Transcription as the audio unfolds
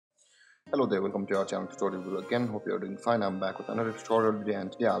Hello there, welcome to our channel tutorial video again. Hope you are doing fine. I'm back with another tutorial video,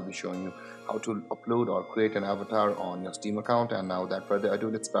 and today I'll be showing you how to upload or create an avatar on your Steam account. And now without further ado,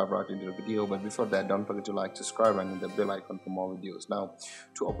 let's dive right into the video. But before that, don't forget to like, subscribe, and hit the bell icon for more videos. Now,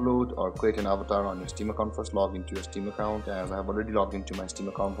 to upload or create an avatar on your Steam account, first log into your Steam account. As I have already logged into my Steam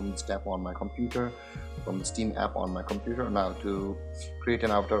account from this tab on my computer, from the Steam app on my computer. Now, to create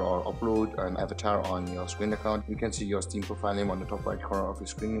an avatar or upload an avatar on your screen account, you can see your Steam profile name on the top right corner of your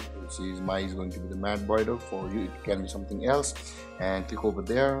screen. You see mine is going to be the Mad Boy Dog. For you it can be something else, and click over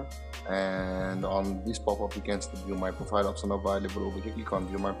there, and on this pop-up you can see the view my profile option available over here. Click on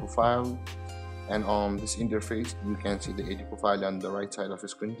view my profile, and on this interface you can see the edit profile on the right side of your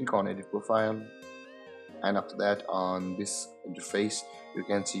screen. Click on edit profile, and after that on this interface you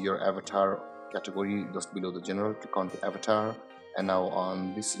can see your avatar category just below the general. Click on the avatar, and now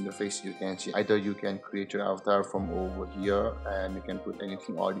on this interface you can see either you can create your avatar from over here and you can put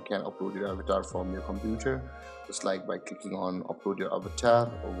anything, or you can upload your avatar from your computer, just like by clicking on upload your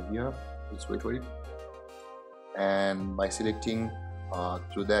avatar over here. Just wait for it, and by selecting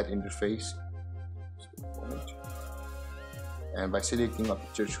through that interface, and by selecting a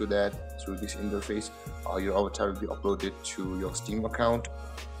picture through this interface, your avatar will be uploaded to your Steam account.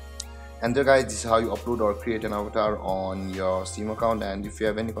 And there guys, this is how you upload or create an avatar on your Steam account. And if you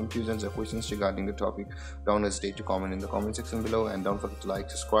have any confusions or questions regarding the topic, don't hesitate to comment in the comment section below, and don't forget to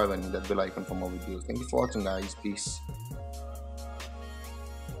like, subscribe, and hit that bell icon for more videos. Thank you for watching guys. Peace.